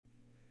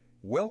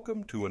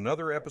Welcome to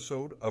another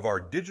episode of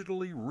our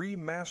digitally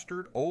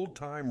remastered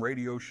old-time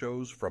radio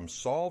shows from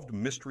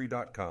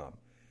SolvedMystery.com.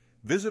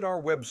 Visit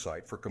our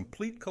website for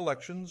complete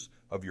collections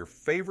of your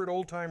favorite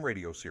old-time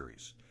radio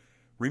series.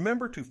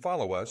 Remember to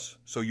follow us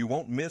so you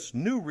won't miss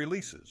new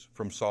releases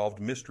from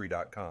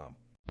SolvedMystery.com.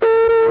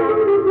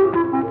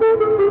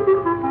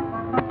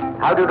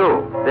 How do you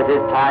do? This is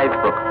Clive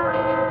Brooks.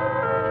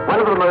 One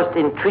of the most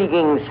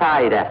intriguing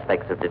side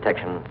aspects of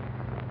detection,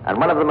 and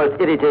one of the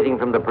most irritating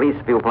from the police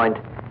viewpoint,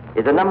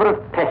 is the number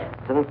of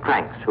pests and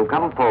cranks who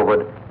come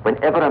forward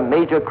whenever a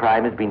major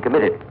crime has been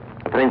committed.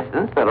 For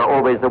instance, there are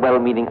always the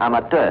well-meaning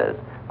amateurs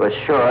who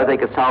are sure they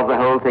could solve the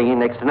whole thing in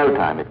next to no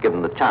time if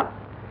given the chance.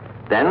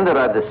 Then there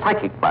are the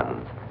psychic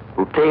ones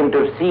who claim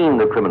to have seen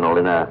the criminal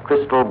in a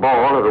crystal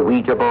ball or a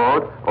Ouija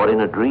board or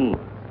in a dream.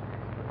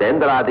 Then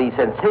there are the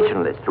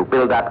sensationalists who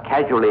build up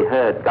casually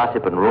heard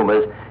gossip and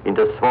rumors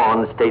into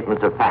sworn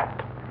statements of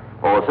fact.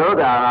 Also,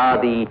 there are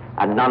the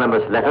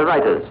anonymous letter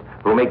writers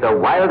who make the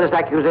wildest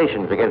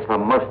accusations against the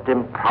most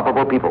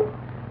improbable people.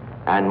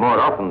 And more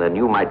often than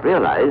you might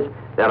realize,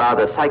 there are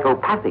the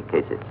psychopathic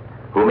cases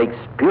who make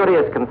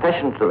spurious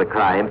confessions to the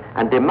crime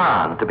and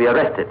demand to be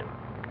arrested.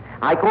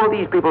 I call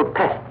these people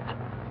pests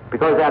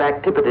because their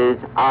activities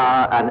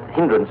are an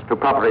hindrance to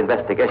proper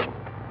investigation,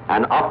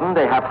 and often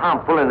they have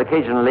harmful and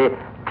occasionally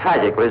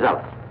tragic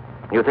results.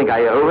 You think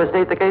I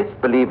overstate the case?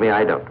 Believe me,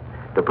 I don't.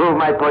 To prove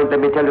my point, let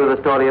me tell you the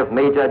story of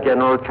Major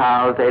General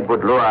Charles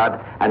Edward Leward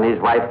and his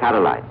wife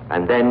Caroline,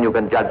 and then you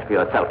can judge for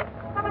yourself.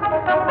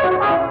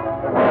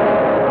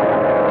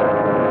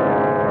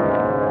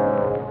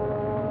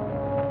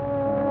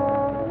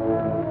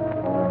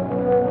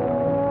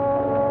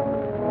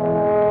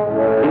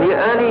 In the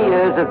early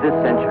years of this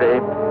century,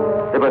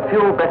 there were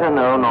few better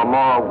known or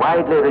more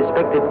widely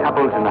respected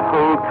couples in the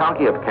whole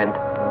county of Kent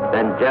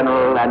than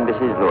General and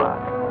Mrs.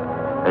 Leward.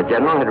 The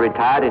general had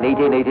retired in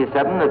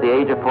 1887 at the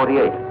age of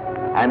 48,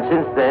 and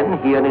since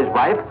then he and his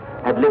wife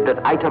had lived at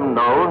Ightham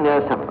Knoll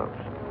near Suffolk.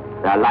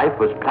 Their life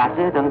was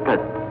placid and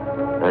pleasant.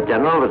 The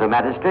general was a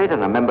magistrate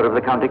and a member of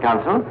the county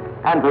council,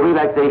 and for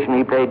relaxation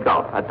he played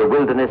golf at the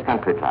Wilderness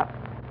Country Club.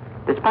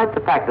 Despite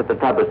the fact that the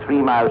club was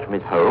 3 miles from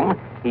his home,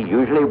 he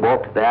usually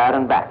walked there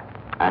and back,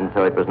 and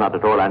so it was not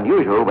at all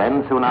unusual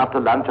when, soon after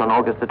lunch on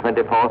August the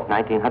 24th,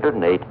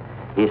 1908,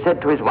 he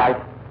said to his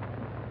wife,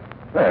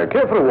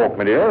 Care for a walk,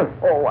 my dear?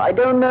 Oh, I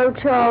don't know,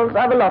 Charles.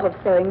 I've a lot of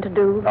sewing to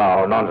do.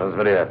 Oh, nonsense,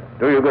 my dear.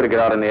 Do you good to get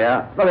out in the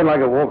air? Nothing like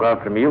a walk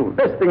after a meal.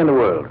 Best thing in the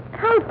world.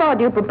 How far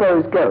do you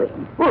propose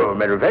going? Well,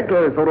 matter of fact,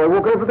 I thought I'd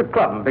walk over to the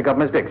club and pick up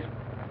my sticks.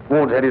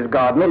 Ward's had his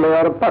gardener lay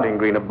out a putting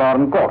green at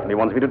Barton Court, and he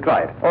wants me to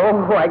try it.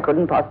 Oh, I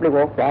couldn't possibly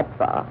walk that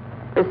far.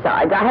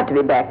 Besides, I have to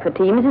be back for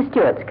tea. Mrs.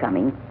 Stewart's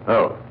coming.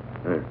 Oh.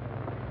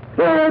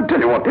 Tell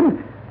you what,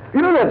 Tim.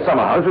 You know that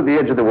summer house at the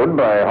edge of the wood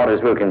by Horace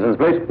Wilkinson's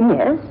place?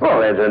 Yes.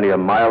 Well, that's only a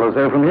mile or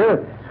so from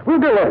here. We'll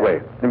go that way.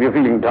 If you're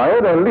feeling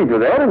tired, I'll leave you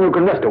there and you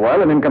can rest a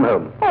while and then come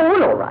home. Oh,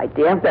 well, all right,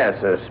 dear. That's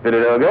a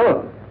spirit, old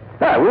girl.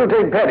 We'll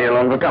take Paddy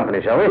along for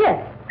company, shall we? Yes.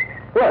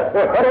 Yes,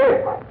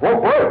 Paddy. Walk,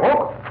 walk.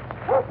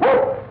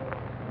 Walk.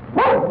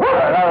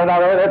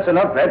 Now, that's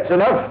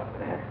enough.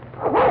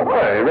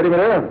 Are you ready, my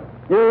dear?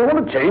 You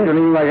want to change or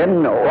leave my head?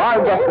 No,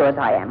 I'll just go as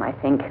I am, I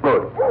think.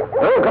 Good.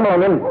 Oh, come on,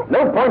 then.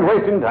 No point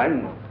wasting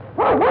time.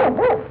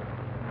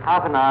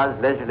 Half an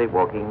hour's leisurely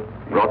walking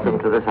brought them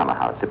to the summer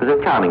house. It was a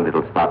charming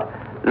little spot,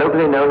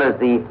 locally known as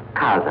the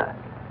Casa,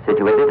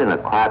 situated in a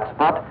quiet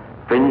spot,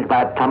 fringed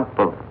by a clump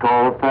of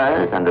tall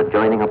firs and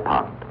adjoining a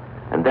pond.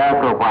 And there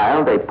for a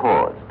while they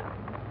paused.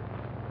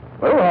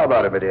 Well, how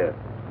about it, my dear?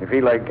 You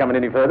feel like coming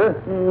any further?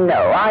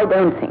 No, I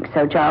don't think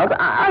so, Charles.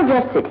 I'll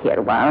just sit here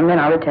a while and then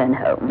I'll return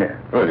home. Yeah.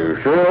 Well, you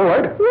sure all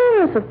right?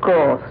 Yes, of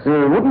course.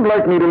 You wouldn't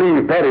like me to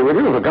leave Paddy with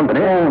you for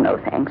company? Oh, no,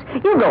 thanks.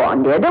 You go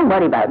on, dear. Don't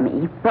worry about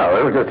me. No,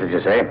 it was just as you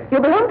say.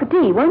 You'll be home for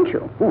tea, won't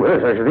you? Oh,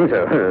 yes, I should think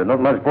so.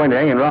 Not much point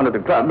hanging around at the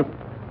club.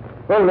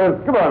 Well,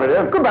 goodbye, my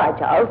dear. Goodbye,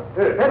 Charles.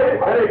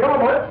 Paddy, come on,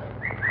 boy.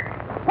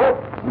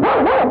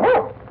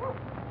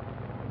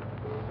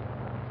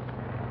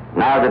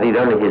 Now that he'd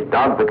only his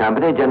dog for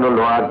company, General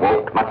Leward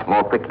walked much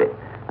more quickly.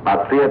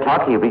 About 3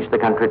 o'clock, he reached the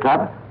country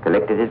club,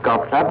 collected his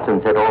golf clubs,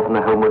 and set off on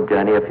the homeward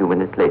journey a few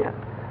minutes later.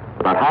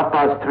 About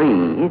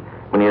 3:30,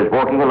 when he was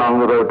walking along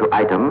the road to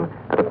Ightham,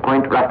 at a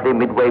point roughly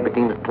midway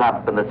between the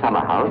club and the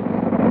summer house.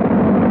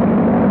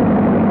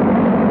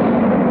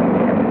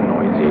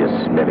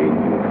 Noisiest, smelly,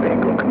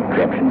 newfangled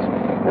contraptions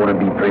ought to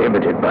be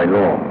prohibited by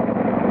law.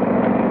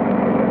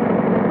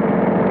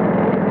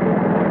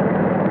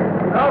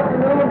 Good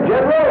afternoon,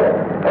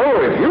 General.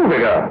 Oh, it's you,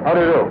 Vigor. How do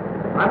you do?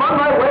 I'm on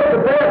my way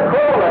to pay a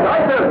call at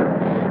Ightham.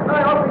 Can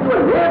I offer you a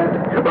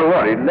lift? You're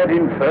worried in that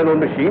infernal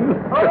machine?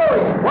 Oh,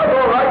 it was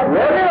all right,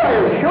 really, I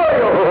assure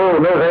you.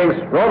 Oh, no thanks.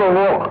 Rather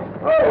walk.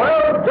 Oh,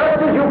 well, just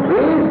as you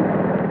please.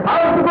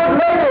 How's the good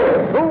lady?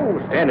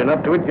 Oh, standing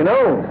up to it, you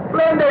know.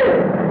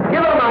 Splendid.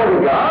 Give her my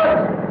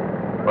regards.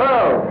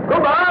 Well,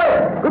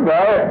 goodbye.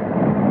 Goodbye.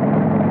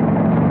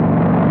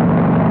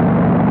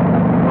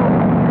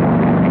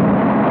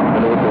 I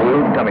know what the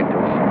world's coming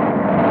to.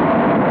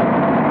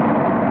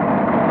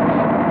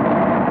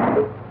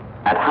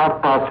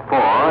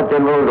 4:30,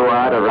 General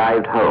Leward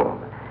arrived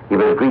home. He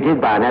was greeted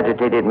by an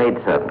agitated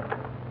maidservant.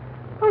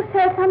 Oh,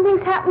 sir,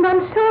 something's happened. I'm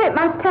sure it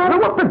must have. Now,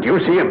 what the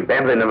deuce are you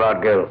babbling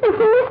about, girl? It's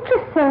the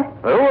mistress, sir.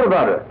 Oh, what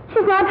about her?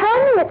 She's not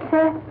home yet,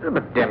 sir.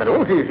 But damn it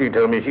all, she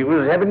told me she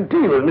was having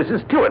tea with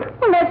Mrs. Stewart.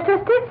 Well, that's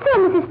just it, sir.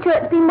 Mrs.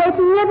 Stewart's been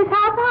waiting here this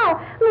half hour.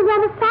 And there's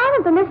not a sign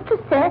of the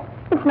mistress, sir.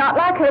 It's not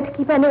like her to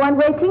keep anyone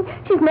waiting.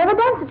 She's never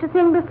done such a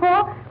thing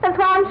before. That's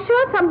why I'm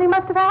sure something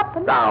must have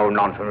happened. Now,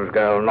 nonsense,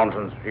 girl,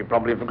 nonsense. She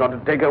probably forgot to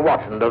take her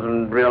watch and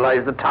doesn't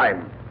realize the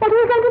time. What are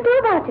we going to do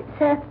about it,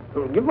 sir?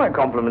 Well, give my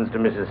compliments to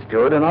Mrs.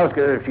 Stewart and ask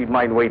her if she'd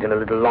mind waiting a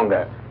little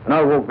longer. And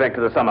I'll walk back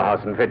to the summer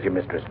house and fetch your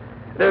mistress.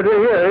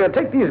 Here,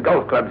 take these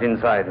golf clubs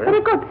inside. Right?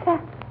 Very good, sir.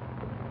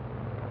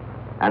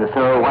 And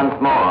so, once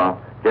more,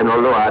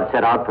 General Leward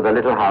set out for the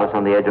little house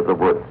on the edge of the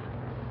woods.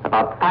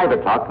 About 5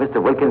 o'clock,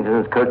 Mr.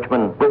 Wilkinson's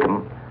coachman,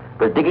 Wickham,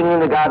 was digging in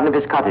the garden of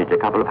his cottage a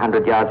couple of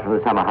 100 yards from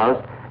the summer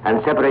house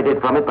and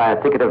separated from it by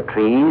a thicket of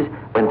trees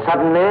when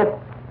suddenly...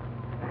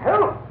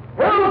 Help!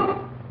 Help!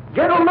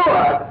 General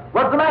Leward!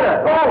 What's the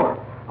matter?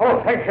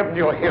 Oh, thank heaven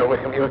you're here,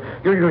 Wickham.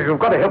 You've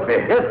got to help me.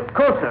 Yes, of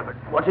course, sir.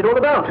 But what's it all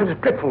about?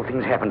 Dreadful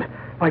things happened.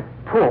 My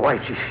poor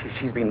wife,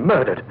 she's been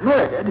murdered.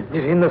 Murdered?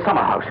 In the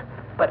summer house.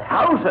 But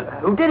how, sir?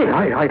 Who did it?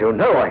 I don't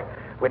know. I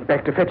went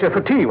back to fetch her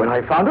for tea. When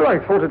I found her, I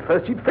thought at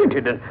first she'd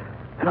fainted, and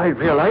I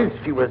realized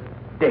she was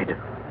dead.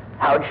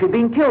 How'd she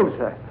been killed,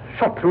 sir?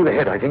 Shot through the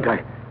head, I think.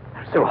 I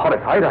was so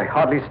horrified, I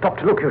hardly stopped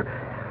to look.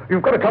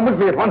 You've got to come with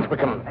me at once,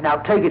 Wickham. Now,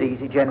 take it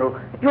easy, General.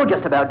 You're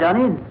just about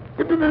done in.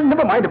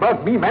 Never mind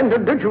about me, man.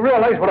 Don't you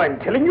realize what I'm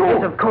telling you?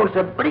 Yes, of course,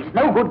 sir, but it's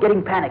no good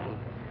getting panicky.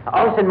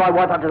 I'll send my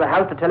wife up to the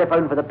house to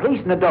telephone for the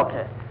police and a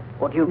doctor.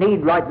 What you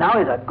need right now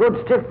is a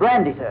good stiff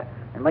brandy, sir.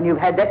 And when you've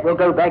had that, we'll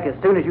go back as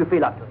soon as you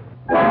feel up to it.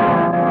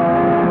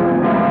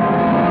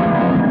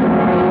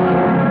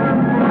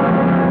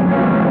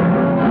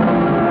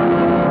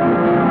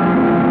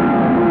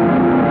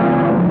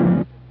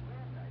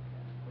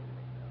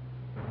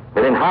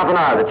 Within half an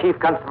hour, the Chief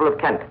Constable of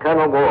Kent,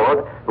 Colonel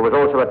Ward, who was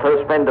also a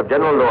close friend of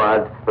General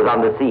Leward, was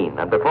on the scene.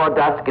 And before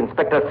dusk,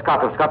 Inspector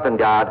Scott of Scotland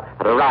Yard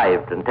had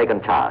arrived and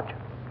taken charge.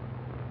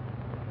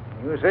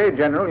 You say,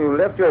 General, you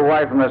left your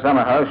wife from the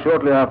summer house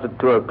shortly after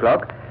 2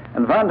 o'clock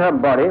and found her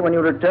body when you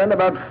returned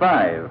about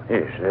 5.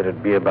 Yes,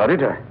 that'd be about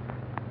it. I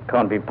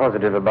can't be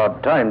positive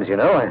about times, you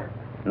know. I'm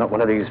not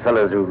one of these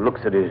fellows who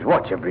looks at his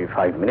watch every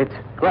 5 minutes.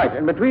 Right,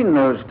 and between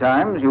those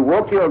times, you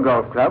walked to your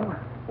golf club,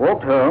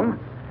 walked home,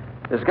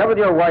 discovered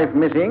your wife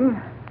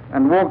missing,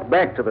 and walked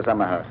back to the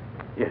summer house.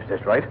 Yes,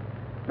 that's right.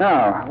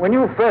 Now, when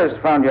you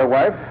first found your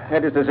wife,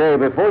 that is to say,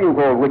 before you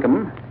called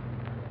Wickham,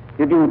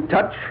 did you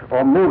touch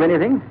or move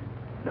anything?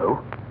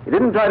 No. You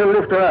didn't try to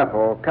lift her up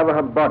or cover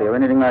her body or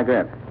anything like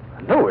that?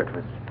 No, it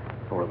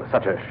was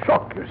such a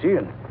shock, you see,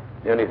 and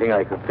the only thing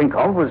I could think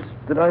of was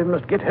that I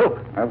must get help.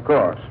 Of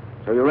course.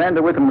 So you ran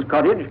to Wickham's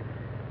cottage,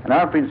 and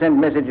after he'd sent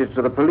messages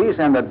to the police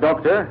and the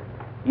doctor,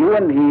 you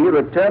and he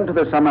returned to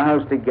the summer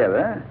house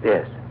together?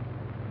 Yes.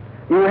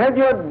 You had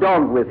your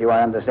dog with you,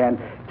 I understand.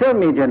 Tell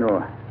me,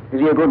 General, is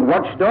he a good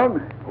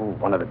watchdog? Oh,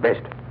 one of the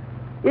best.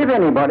 If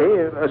anybody,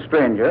 a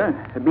stranger,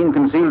 had been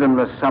concealed in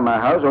the summer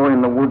house or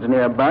in the woods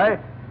nearby,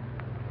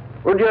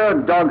 would your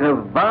dog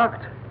have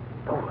barked?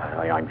 Oh,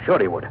 I'm sure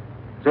he would.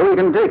 So we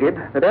can take it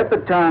that at the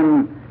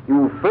time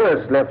you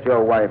first left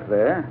your wife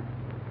there,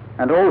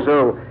 and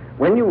also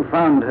when you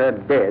found her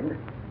dead,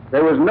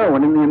 there was no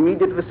one in the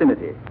immediate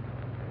vicinity.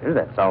 Well,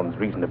 that sounds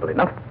reasonable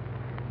enough.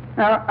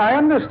 Now, I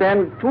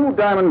understand 2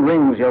 diamond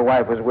rings your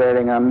wife was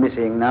wearing are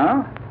missing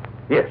now.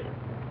 Yes.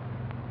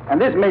 And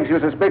this makes you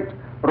suspect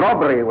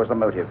robbery was the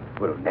motive.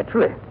 Well,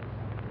 naturally.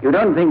 You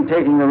don't think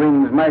taking the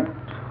rings might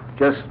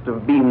just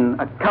have been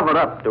a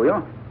cover-up, do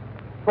you?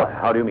 What?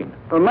 How do you mean?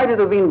 Well, might it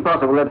have been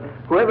possible that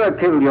whoever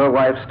killed your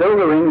wife stole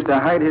the rings to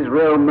hide his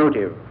real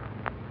motive?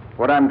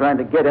 What I'm trying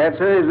to get at,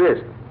 sir, is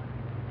this.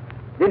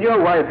 Did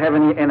your wife have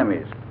any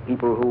enemies?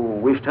 People who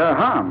wished her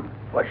harm?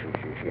 Why,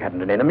 she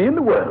hadn't an enemy in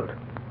the world.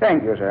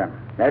 Thank you, sir.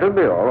 That'll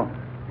be all.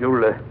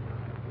 You'll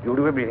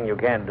do everything you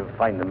can to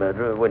find the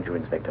murderer, won't you,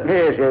 Inspector?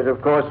 Yes,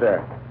 of course,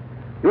 sir.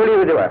 You leave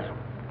it to us.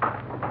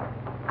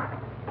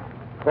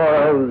 Poor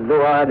old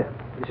Leward.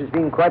 This has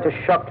been quite a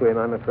shock to him,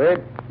 I'm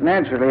afraid.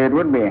 Naturally, it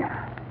would be.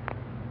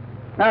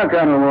 Now,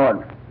 Colonel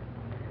Ward,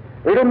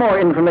 a little more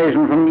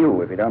information from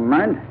you, if you don't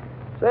mind.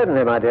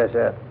 Certainly, my dear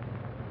sir.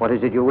 What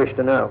is it you wish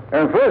to know?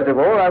 First of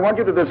all, I want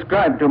you to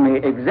describe to me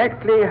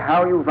exactly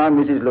how you found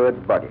Mrs. Lewar's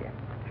body.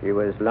 She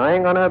was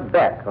lying on her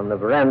back on the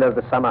veranda of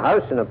the summer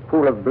house in a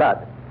pool of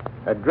blood.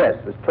 Her dress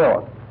was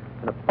torn,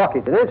 and a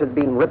pocket in it had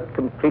been ripped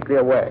completely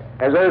away.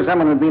 As though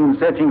someone had been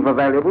searching for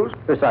valuables?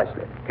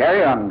 Precisely.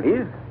 Carry on,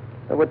 please.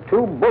 There were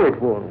 2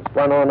 bullet wounds,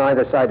 one on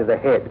either side of the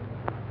head.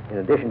 In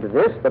addition to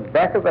this, the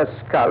back of her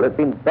skull had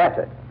been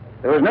battered.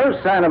 There was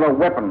no sign of a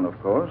weapon, of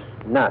course.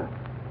 None.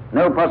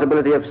 No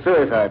possibility of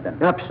suicide,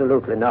 then?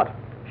 Absolutely not.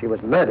 She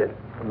was murdered,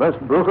 most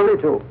brutally,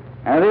 too.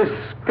 Now, this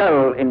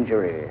skull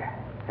injury,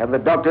 Have the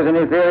doctors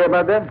any theory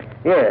about that?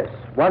 Yes.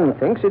 One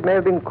thinks it may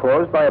have been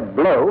caused by a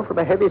blow from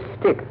a heavy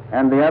stick.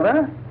 And the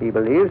other? He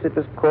believes it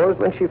was caused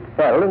when she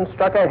fell and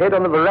struck her head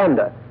on the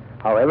veranda.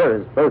 However,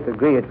 as both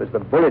agree it was the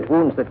bullet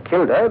wounds that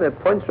killed her, their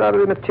point's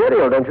rather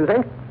immaterial, don't you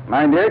think?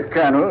 My dear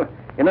Colonel,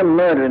 in a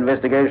murder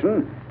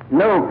investigation,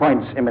 no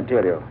point's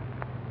immaterial.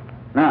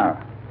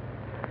 Now,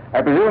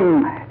 I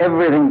presume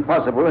everything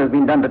possible has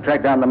been done to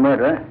track down the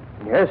murderer?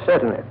 Yes,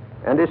 certainly.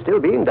 And is still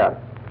being done.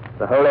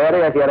 The whole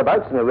area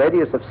hereabouts in a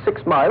radius of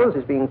 6 miles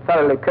is being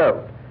thoroughly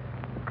combed.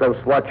 A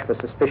close watch for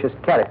suspicious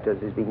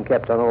characters is being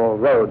kept on all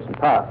roads and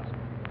paths.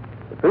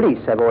 The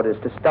police have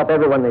orders to stop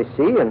everyone they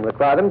see and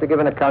require them to give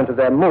an account of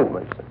their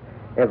movements.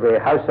 Every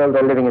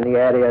householder living in the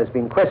area has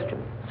been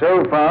questioned.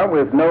 So far,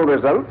 with no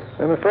results?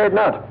 I'm afraid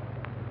not.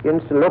 It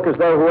begins to look as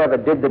though whoever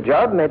did the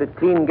job made a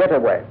clean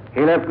getaway.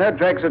 He left no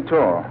tracks at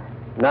all.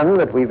 None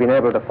that we've been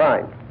able to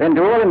find. Then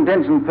to all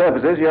intents and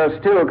purposes, you're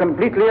still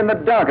completely in the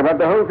dark about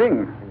the whole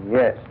thing.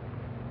 Yes.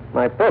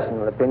 My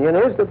personal opinion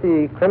is that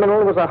the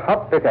criminal was a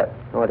hop picker,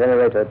 or at any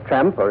rate a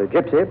tramp or a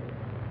gypsy.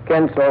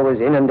 Kent's always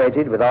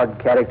inundated with odd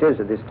characters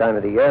at this time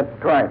of the year.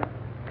 Quite.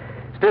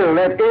 Still,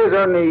 that is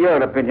only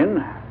your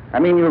opinion. I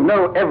mean, you've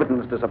no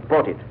evidence to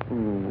support it.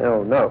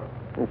 No.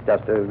 It's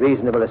just a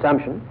reasonable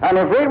assumption. I'm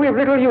afraid we've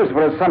little use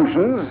for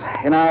assumptions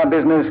in our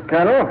business,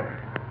 Colonel.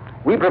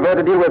 We prefer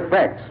to deal with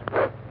facts.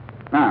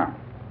 Now,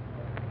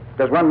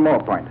 there's one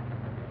more point.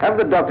 Have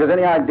the doctors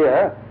any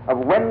idea of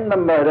when the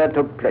murder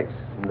took place?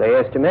 They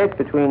estimate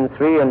between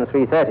 3 and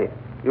 3:30.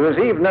 You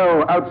received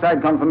no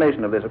outside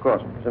confirmation of this, of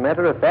course. As a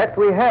matter of fact,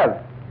 we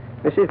have.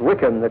 Mrs.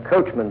 Wickham, the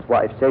coachman's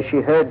wife, says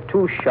she heard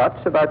 2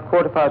 shots about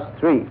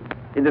 3:15.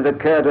 Did it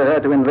occur to her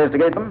to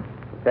investigate them?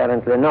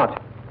 Apparently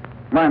not.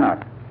 Why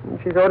not?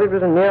 She thought it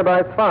was a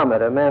nearby farmer,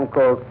 a man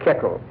called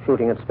Kettle,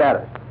 shooting at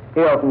sparrows.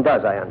 He often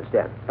does, I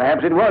understand.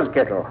 Perhaps it was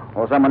Kettle,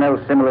 or someone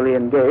else similarly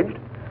engaged.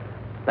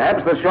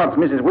 Perhaps the shots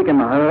Mrs. Wickham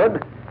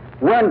heard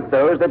weren't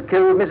those that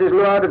killed Mrs.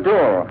 Leward at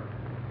all.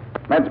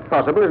 That's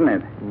possible, isn't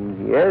it?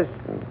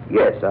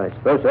 Yes, I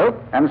suppose so.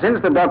 And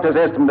since the doctor's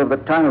estimate of the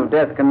time of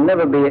death can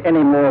never be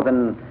any more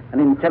than an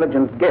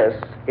intelligent guess,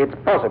 it's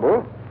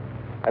possible,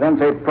 I don't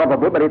say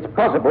probable, but it's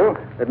possible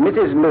that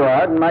Mrs.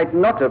 Leward might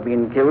not have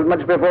been killed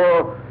much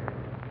before,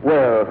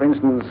 well, for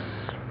instance,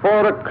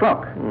 4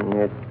 o'clock.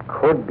 It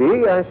could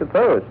be, I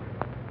suppose.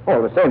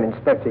 All the same,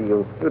 Inspector,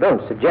 you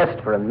don't suggest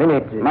for a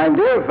minute... My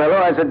dear fellow,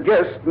 I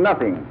suggest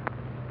nothing.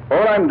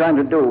 All I'm trying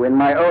to do, in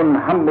my own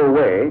humble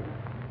way,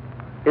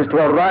 is to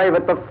arrive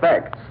at the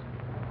facts.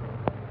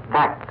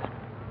 Facts.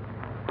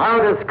 How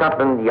does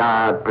Scotland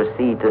Yard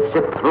proceed to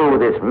sift through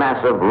this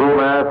mass of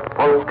rumor,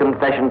 false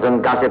confessions,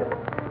 and gossip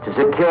to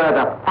secure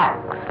the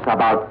facts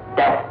about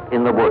death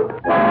in the wood?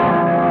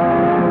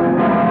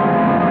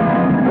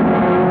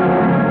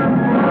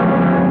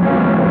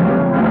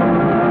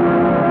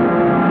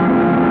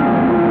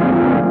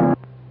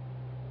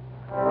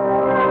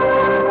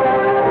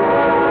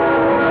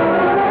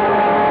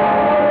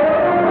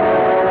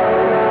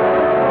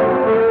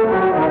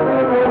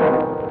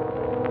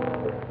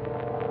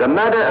 The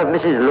murder of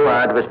Mrs.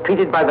 Leward was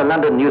treated by the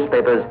London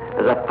newspapers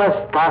as a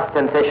first-class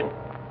sensation.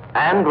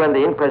 And when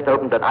the inquest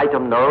opened at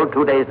Ightham Knoll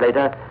 2 days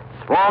later,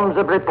 swarms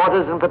of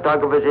reporters and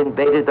photographers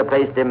invaded the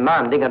place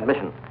demanding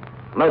admission.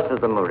 Most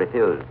of them were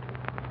refused.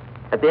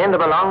 At the end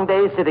of a long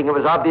day's sitting, it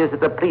was obvious that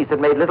the police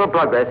had made little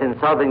progress in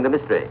solving the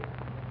mystery.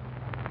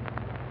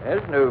 As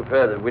no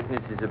further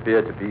witnesses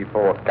appear to be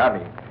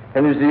forthcoming,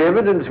 and as the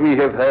evidence we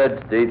have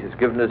heard to date has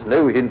given us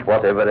no hint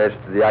whatever as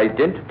to the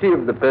identity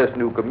of the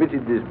person who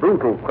committed this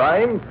brutal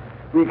crime,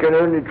 we can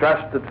only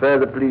trust that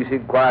further police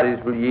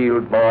inquiries will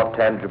yield more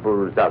tangible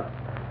results.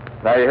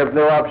 I have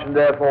no option,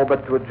 therefore,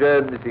 but to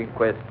adjourn this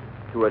inquest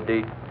to a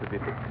date to be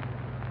fixed.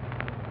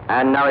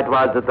 And now it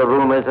was that the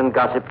rumors and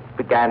gossip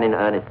began in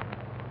earnest.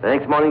 The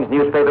next morning's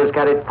newspapers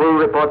carried full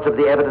reports of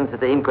the evidence at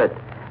the inquest.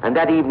 And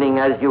that evening,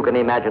 as you can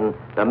imagine,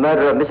 the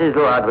murder of Mrs.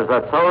 Leward was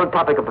the sole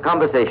topic of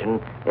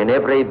conversation in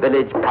every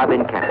village pub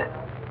in Kent.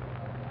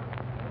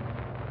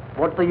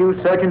 What's the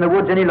use searching the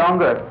woods any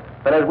longer?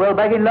 Fellow's well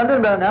back in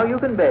London by now, you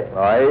can bet.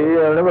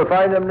 I'll never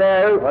find them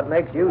now. What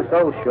makes you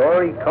so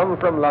sure he come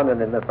from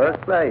London in the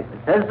first place? It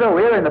says so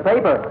here in the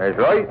paper. That's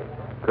right.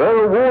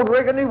 Colonel Ward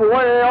reckoned he was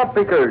one of the hop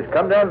pickers.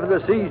 Come down for the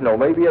season, or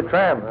maybe a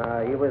tramp.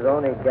 He was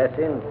only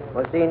guessing.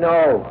 What's he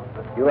know?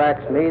 If you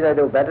ask me, they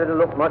do better to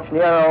look much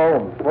nearer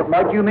home. What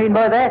might you mean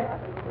by that?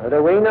 How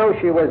do we know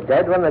she was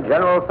dead when the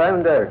General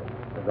found her?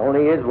 There's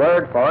only his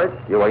word for it.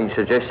 You ain't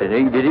suggesting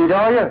he did it,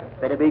 are you?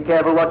 Better be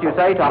careful what you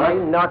say, Thomas.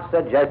 I'm not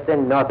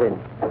suggesting nothing.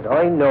 But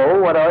I know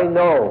what I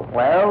know.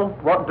 Well,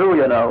 what do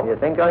you know? You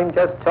think I'm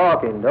just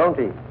talking, don't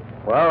you?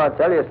 Well, I'll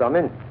tell you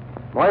something.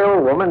 My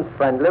old woman's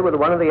friendly with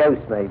one of the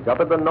housemaids up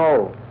at the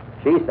Knoll.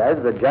 She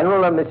says the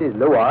General and Mrs.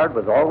 Leward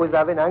was always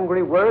having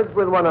angry words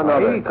with one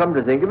another. Hey, come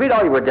to think of it,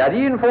 I were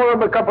daddying for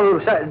them a couple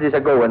of Saturdays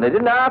ago, and they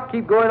didn't half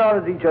keep going on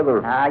at each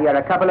other. You're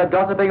a couple of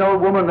gossiping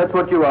old women, that's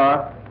what you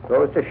are.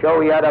 Goes to show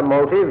he had a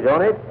motive,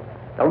 don't it?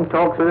 Don't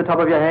talk through the top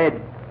of your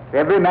head. If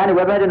every man who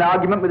ever had an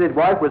argument with his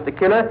wife was the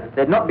killer,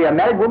 there'd not be a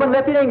married woman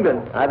left in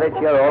England. Have it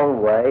your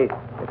own way.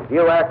 If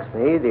you ask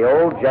me, the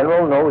old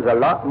general knows a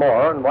lot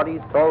more than what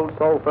he's told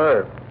so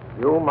far.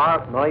 You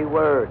mark my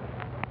words.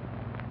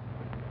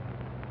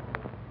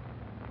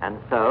 And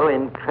so,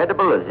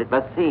 incredible as it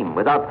must seem,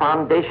 without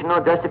foundation or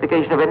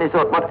justification of any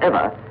sort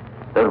whatever,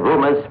 the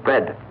rumors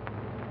spread.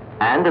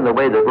 And in the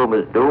way the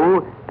rumors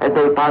do, as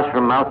they pass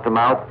from mouth to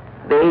mouth,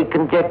 vague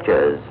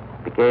conjectures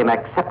became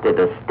accepted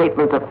as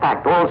statements of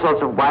fact. All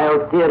sorts of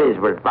wild theories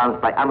were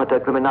advanced by amateur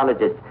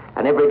criminologists,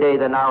 and every day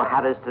the now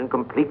harassed and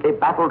completely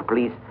baffled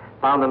police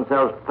found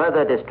themselves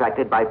further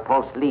distracted by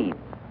false leads.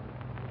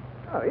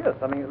 Oh, yes,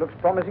 I mean, it looks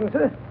promising,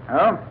 sir.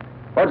 Oh?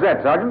 What's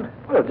that, Sergeant?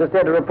 Well, just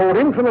had a report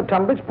in from a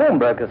Tunbridge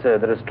pawnbroker, sir,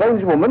 that a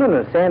strange woman and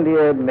a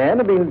sandy-haired man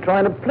have been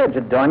trying to pledge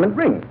a diamond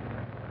ring.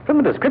 From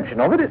the description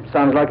of it, it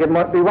sounds like it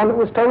might be one that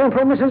was stolen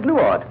from Mrs.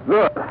 Leward.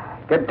 Good.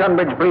 Get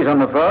Tunbridge police on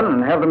the phone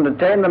and have them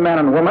detain the man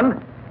and woman.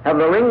 Have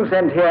the ring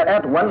sent here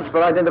at once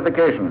for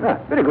identification. Ah,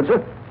 very good,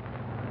 sir.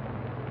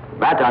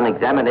 But on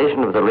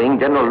examination of the ring,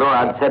 General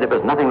Leward said it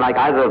was nothing like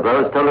either of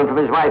those stolen from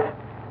his wife.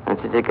 And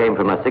since it came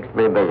from a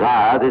sixpenny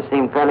bazaar, this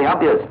seemed fairly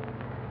obvious.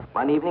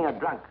 One evening, a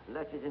drunk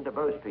lurches into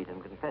Bow Street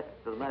and confesses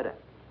to the murder.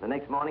 The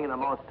next morning, in a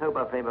more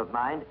sober frame of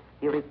mind,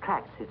 he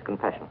retracts his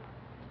confession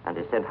and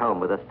is sent home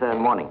with a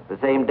stern warning. The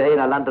same day, in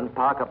a London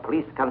park, a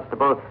police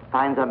constable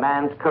finds a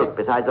man's coat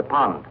beside a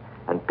pond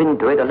and pinned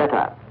to it a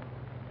letter.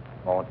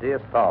 My dear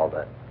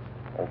father,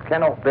 I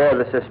cannot bear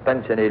the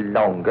suspense any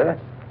longer.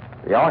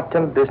 The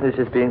item business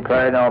has been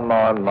playing on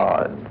my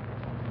mind.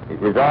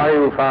 It was I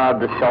who fired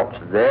the shots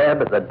there,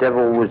 but the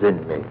devil was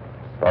in me.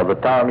 By the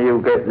time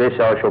you get this,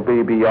 I shall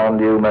be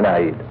beyond human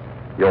aid.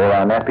 Your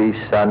unhappy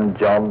son,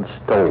 John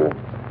Storm.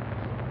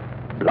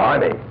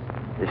 Blimey,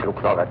 this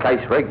looks like a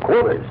case for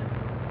headquarters.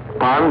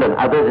 Pond and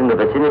others in the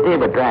vicinity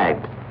were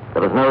dragged.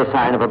 There was no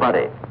sign of a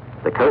body.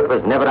 The coat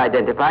was never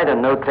identified,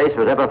 and no trace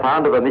was ever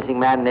found of a missing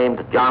man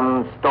named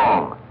John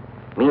Storm.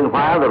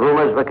 Meanwhile, the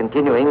rumors were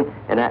continuing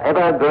in an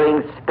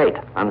ever-growing spate,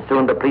 and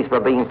soon the police were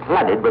being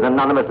flooded with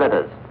anonymous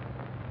letters.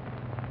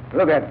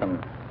 Look at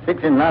them.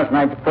 6 in last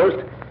night's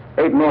post,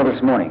 8 more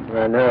this morning.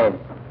 I know.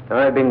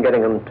 I've been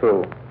getting them,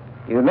 too.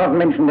 You've not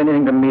mentioned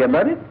anything to me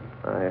about it?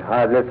 I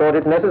hardly thought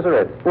it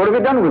necessary. What have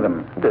you done with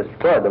them?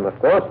 Destroyed them, of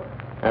course,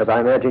 as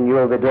I imagine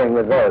you'll be doing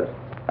with those.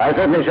 I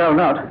certainly shall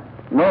not.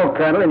 No,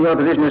 Colonel, in your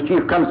position as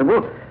Chief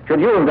Constable, should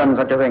you have done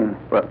such a thing.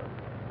 Well,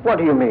 what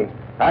do you mean?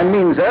 I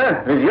mean,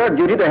 sir, it is your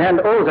duty to hand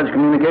all such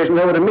communications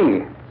over to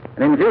me.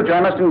 And in future,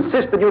 I must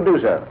insist that you do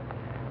so.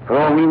 For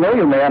all we know,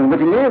 you may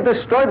unwittingly have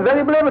destroyed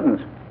valuable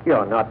evidence.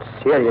 You're not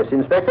serious,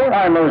 Inspector?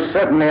 I most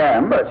certainly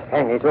am. But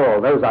hang it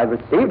all, those I've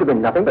received have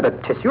been nothing but a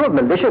tissue of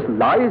malicious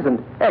lies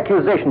and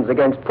accusations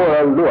against poor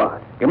old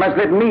Leward. You must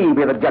let me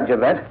be the judge of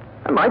that.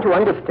 Am I to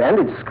understand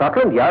it's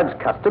Scotland Yard's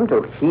custom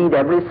to heed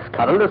every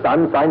scurrilous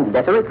unsigned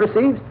letter it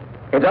receives?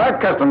 It's our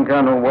custom,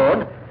 Colonel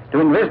Ward, to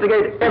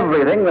investigate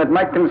everything that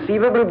might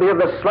conceivably be of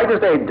the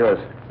slightest aid to us,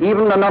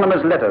 even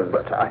anonymous letters.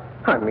 But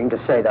I mean to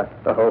say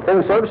that the whole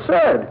thing's so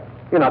absurd.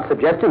 You're not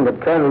suggesting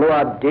that Colonel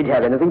Leward did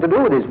have anything to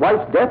do with his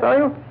wife's death, are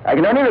you? I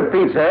can only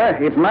repeat, sir,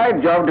 it's my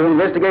job to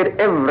investigate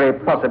every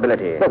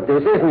possibility. But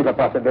this isn't a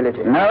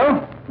possibility.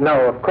 No? No,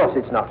 of course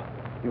it's not.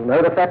 You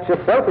know the facts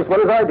yourself as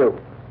well as I do.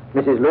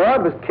 Mrs.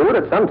 Leward was killed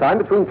at some time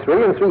between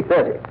 3 and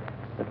 3:30.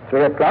 At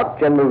 3 o'clock,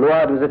 General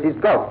Leward was at his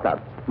golf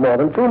club, more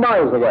than 2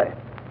 miles away.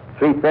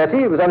 3:30,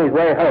 he was on his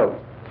way home,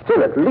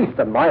 still at least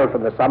a mile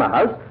from the summer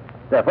house.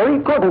 Therefore, he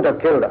couldn't have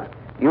killed her.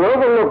 You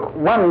overlook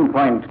one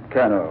point,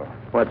 Colonel.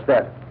 What's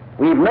that?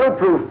 We've no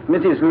proof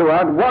Mrs.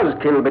 Leward was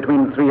killed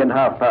between 3 and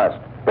 3:30.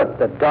 But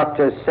the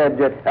doctors said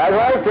that... As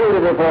I told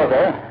you before,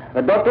 sir,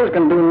 the doctors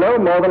can do no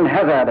more than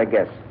hazard a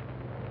guess.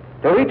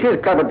 To reach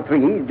his club at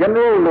 3,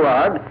 General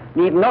Leward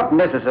need not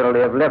necessarily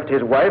have left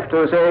his wife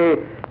till, say,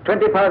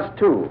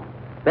 2:20.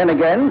 Then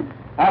again,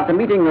 after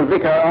meeting the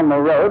vicar on the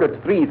road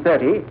at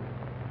 3:30,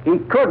 he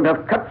could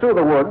have cut through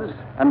the woods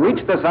and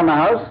reached the summer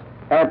house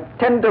at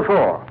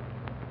 3:50.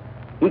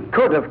 He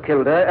could have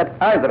killed her at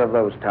either of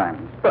those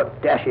times.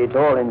 But dash it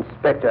all,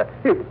 Inspector,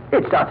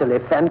 it's utterly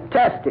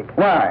fantastic.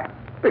 Why?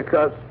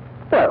 Because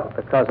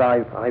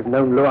I've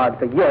known Leward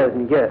for years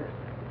and years.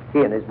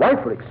 He and his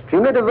wife were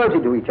extremely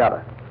devoted to each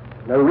other.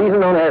 No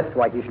reason on earth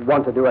why he should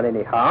want to do her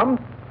any harm.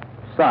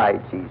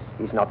 Besides,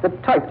 he's not the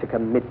type to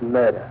commit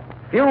murder.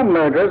 Few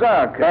murderers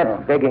are, Colonel.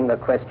 That's begging the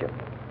question.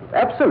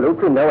 There's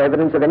absolutely no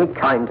evidence of any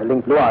kind to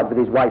link Leward with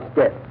his wife's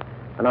death.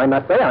 And I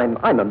must say,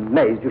 I'm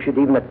amazed you should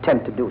even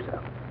attempt to do so.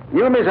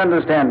 You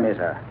misunderstand me,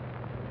 sir.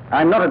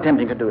 I'm not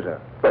attempting to do so.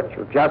 But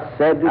you just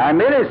said... I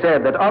merely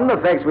said that on the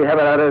facts we have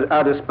at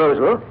our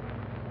disposal,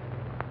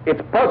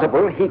 it's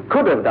possible he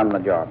could have done the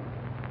job.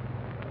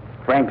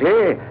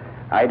 Frankly,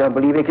 I don't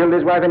believe he killed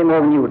his wife any more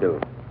than you do.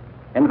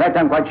 In fact,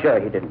 I'm quite sure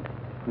he didn't.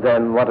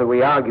 Then what are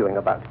we arguing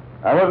about?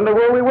 I wasn't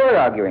aware we were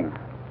arguing.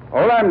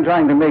 All I'm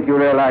trying to make you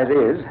realize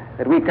is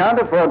that we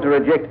can't afford to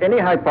reject any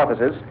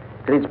hypothesis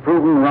till it's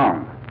proven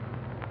wrong.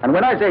 And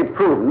when I say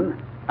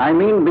proven, I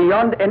mean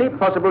beyond any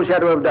possible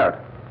shadow of doubt.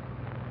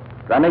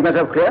 Do I make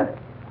myself clear?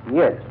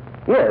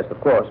 Yes, of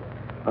course.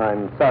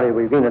 I'm sorry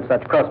we've been at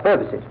such cross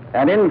purposes.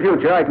 And in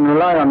future, I can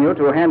rely on you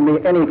to hand me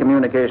any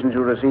communications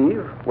you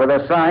receive,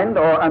 whether signed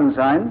or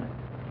unsigned,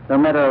 no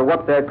matter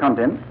what their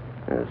content.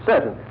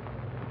 Certainly.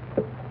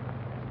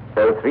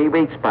 So 3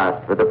 weeks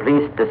passed, with the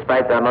police,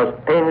 despite their most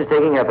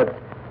painstaking efforts,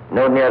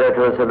 no nearer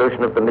to a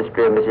solution of the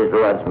mystery of Mrs.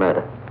 Leward's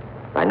murder.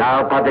 By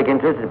now, public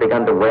interest has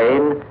begun to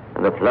wane,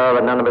 and the flow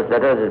of anonymous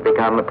letters has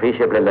become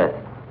appreciably less.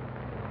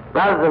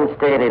 Rather than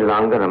stay any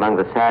longer among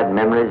the sad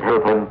memories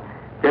held for him,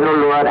 General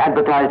Leward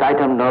advertised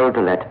item no to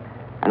let,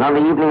 and on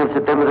the evening of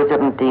September the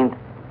 17th,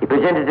 he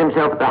presented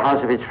himself at the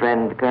house of his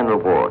friend, Colonel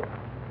Ward.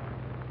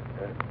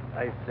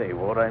 I say,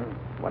 Ward, I'm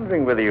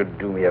wondering whether you'd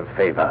do me a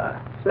favor.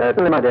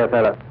 Certainly, my dear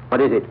fellow. What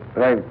is it?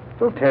 I've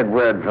just had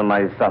word from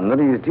my son that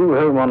he's due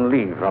home on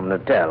leave from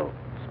Natal.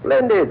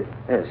 Splendid.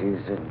 Yes, he's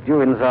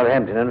due in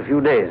Southampton in a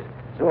few days.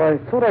 So I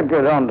thought I'd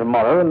go down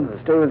tomorrow and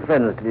stay with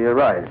friends till he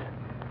arrives.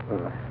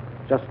 Well, I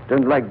just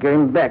don't like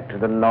going back to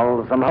the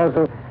Knoll somehow,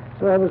 so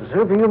I was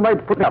hoping you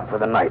might put me up for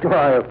the night.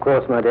 Why, of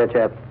course, my dear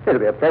chap.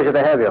 It'll be a pleasure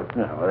to have you.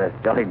 Oh, well,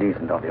 that's jolly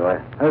decent of you.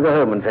 I'll go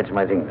home and fetch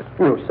my things.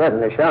 You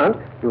certainly shan't.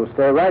 You'll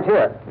stay right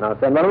here, and I'll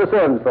send one of the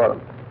servants for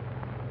them.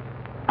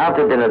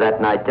 After dinner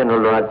that night,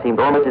 General Leward seemed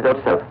almost his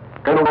own self.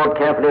 Colonel Ward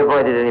carefully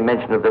avoided any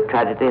mention of the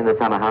tragedy in the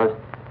summer house,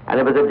 and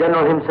it was the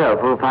General himself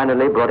who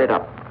finally brought it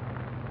up.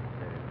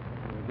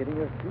 I'm getting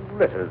a few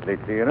letters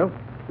lately, you know.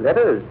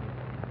 Letters?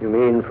 You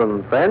mean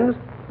from friends?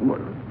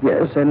 Well,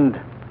 yes, and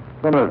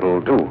from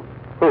Myrtle, too.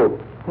 Who?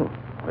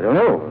 I don't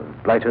know.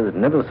 Blighters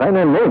never sign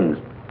their names.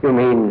 You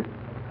mean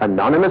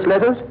anonymous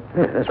letters?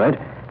 Yes, that's right.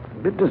 A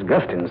bit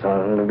disgusting, some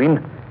of them have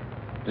been.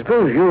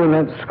 Suppose you and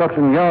that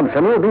Scotland Yard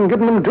fellow have been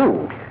getting them,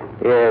 too.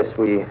 Yes,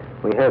 we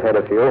have had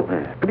a few.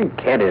 Pretty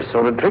careless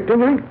sort of trick,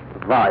 don't you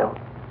think? Vile.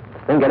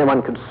 To think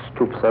anyone could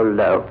stoop so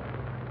low.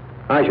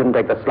 I shouldn't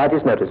take the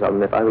slightest notice of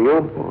them if I were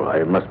you. Well,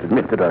 I must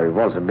admit that I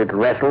was a bit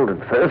rattled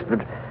at first, but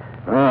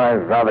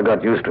I've rather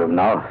got used to them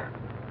now.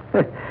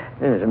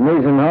 It's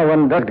amazing how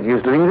one does get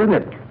used to things, isn't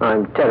it?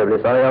 I'm terribly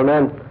sorry, old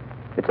man.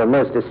 It's a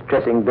most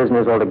distressing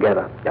business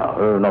altogether.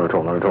 No, not at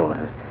all, not at all.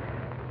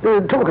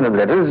 Talking of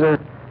letters,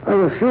 I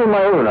have a few of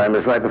my own I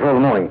must write before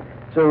the morning.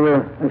 So,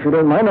 if you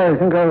don't mind, I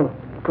think I'll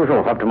push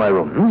off up to my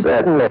room.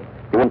 Certainly.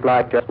 You wouldn't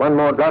like just one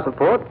more glass of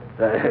port?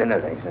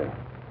 No, thanks.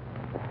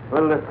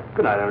 Well,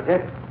 good night, old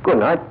chap. Good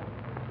night.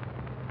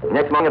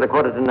 Next morning at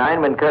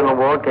 9:15, when Colonel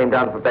Ward came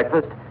down for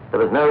breakfast, there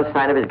was no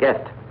sign of his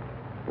guest.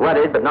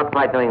 Worried, but not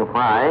quite knowing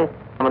why,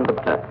 he summoned the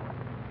butler.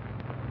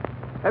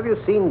 Have you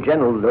seen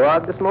General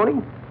Leward this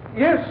morning?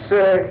 Yes,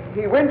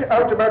 he went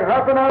out about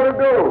half an hour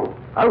ago.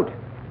 Out?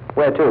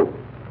 Where to?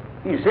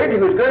 He said he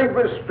was going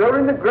for a stroll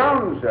in the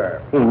grounds,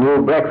 sir. He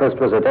knew breakfast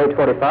was at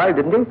 8:45,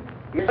 didn't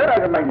he? Yes, sir,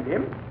 I reminded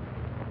him.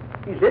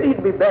 He said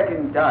he'd be back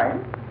in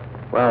time.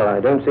 Well,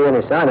 I don't see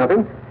any sign of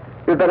him.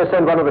 You'd better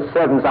send one of the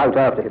servants out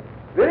after him.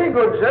 Very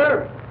good,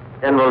 sir.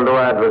 General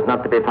Leward was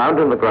not to be found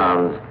in the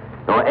grounds,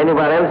 nor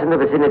anywhere else in the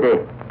vicinity.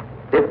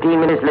 15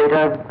 minutes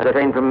later, as a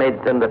train from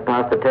Maidstone that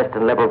passed the test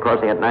and level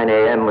crossing at 9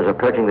 a.m. was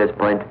approaching this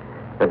point,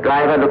 the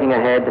driver, looking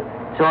ahead,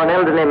 saw an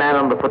elderly man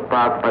on the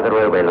footpath by the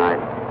railway line.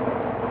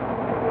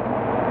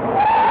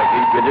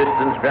 Keep your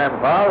distance,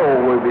 Grandpa,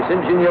 or we'll be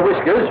singeing your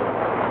whiskers.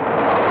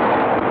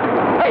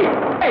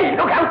 Hey,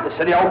 look out! The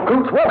silly old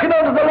coot's walking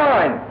onto the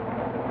line.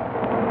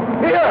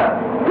 Here,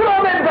 put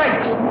on them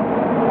brakes!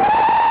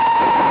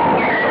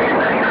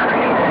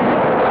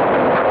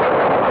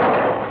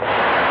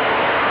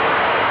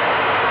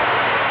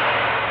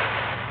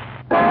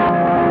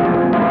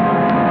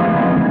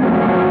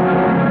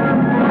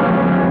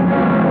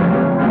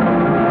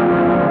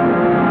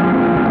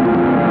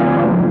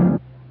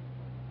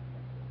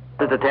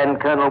 At 10,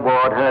 Colonel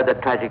Ward heard the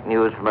tragic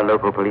news from a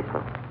local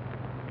policeman.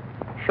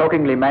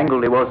 Shockingly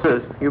mangled he was,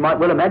 sir. You might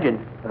well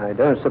imagine. I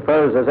don't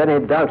suppose there's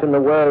any doubt in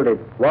the world it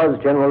was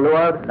General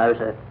Leward? No,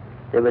 sir.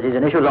 There was his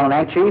initials on an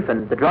act sheet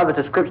and the driver's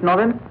description of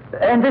him.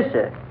 And this,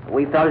 sir.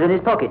 We found it in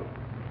his pocket.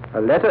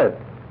 A letter?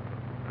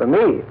 For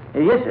me?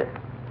 Yes, sir.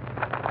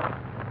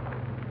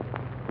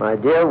 My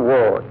dear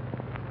Ward,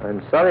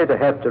 I'm sorry to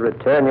have to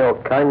return your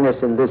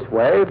kindness in this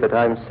way, but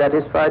I'm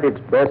satisfied it's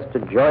best to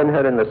join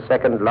her in the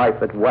second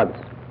life at once.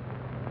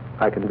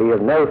 I can be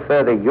of no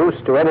further use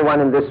to anyone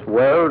in this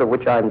world of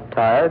which I'm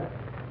tired,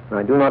 and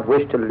I do not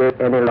wish to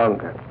live any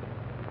longer.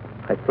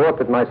 I thought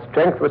that my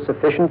strength was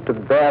sufficient to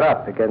bear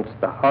up against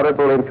the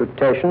horrible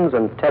imputations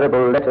and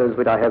terrible letters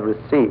which I have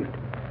received.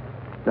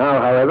 Now,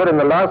 however, in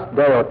the last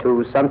day or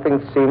two, something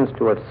seems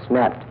to have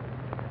snapped.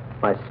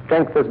 My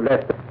strength has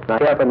left me, and I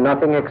care for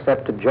nothing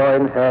except to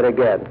join her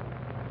again.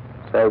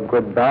 So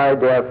goodbye,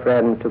 dear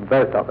friend, to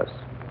both of us.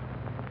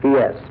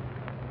 P.S.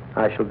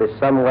 I shall be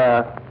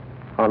somewhere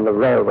on the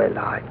railway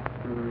line.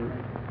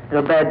 It's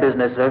a bad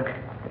business, sir.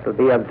 It'll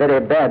be a very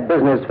bad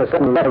business for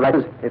certain letter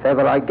writers if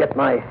ever I get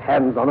my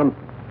hands on them.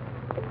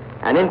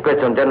 An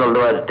inquest on General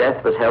Leward's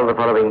death was held the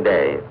following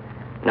day.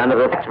 None of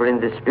the facts were in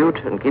dispute,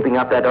 and keeping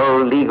up that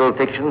old legal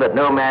fiction that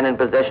no man in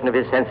possession of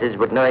his senses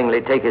would knowingly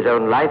take his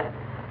own life,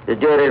 the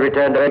jury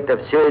returned a verdict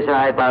of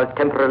suicide while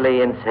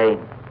temporarily insane.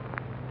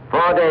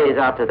 4 days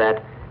after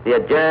that, the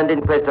adjourned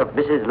inquest of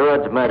Mrs.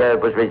 Leward's murder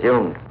was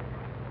resumed.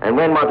 And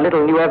when what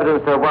little new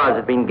evidence there was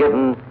had been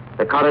given,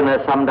 the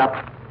coroner summed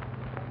up.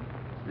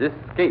 This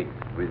case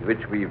with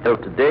which we've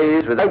dealt today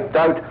is without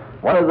doubt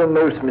one of the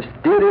most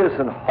mysterious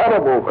and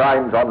horrible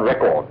crimes on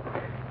record.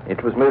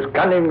 It was most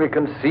cunningly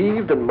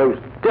conceived and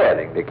most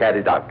daringly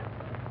carried out.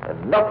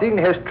 And nothing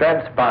has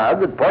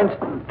transpired that points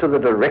to the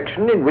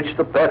direction in which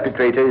the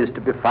perpetrator is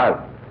to be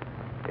found.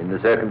 In the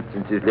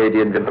circumstances,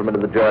 lady and gentlemen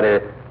of the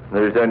jury,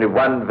 there is only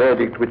one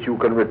verdict which you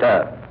can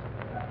return.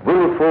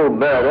 Willful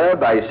murder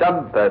by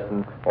some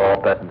person or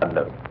person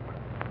unknown.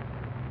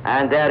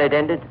 And there it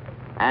ended,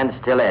 and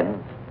still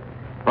ends.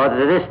 For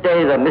to this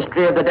day, the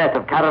mystery of the death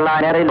of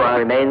Caroline Mary Leward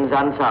remains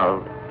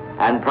unsolved,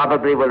 and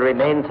probably will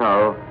remain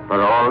so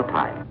for all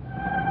time.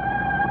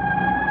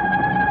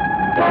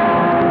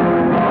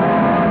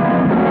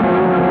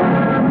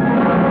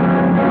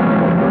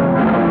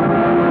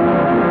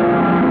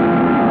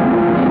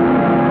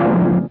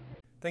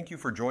 Thank you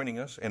for joining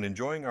us and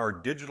enjoying our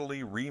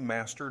digitally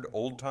remastered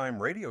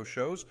old-time radio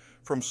shows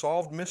from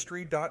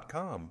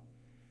SolvedMystery.com.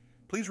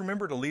 Please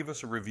remember to leave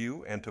us a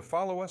review and to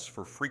follow us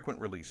for frequent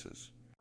releases.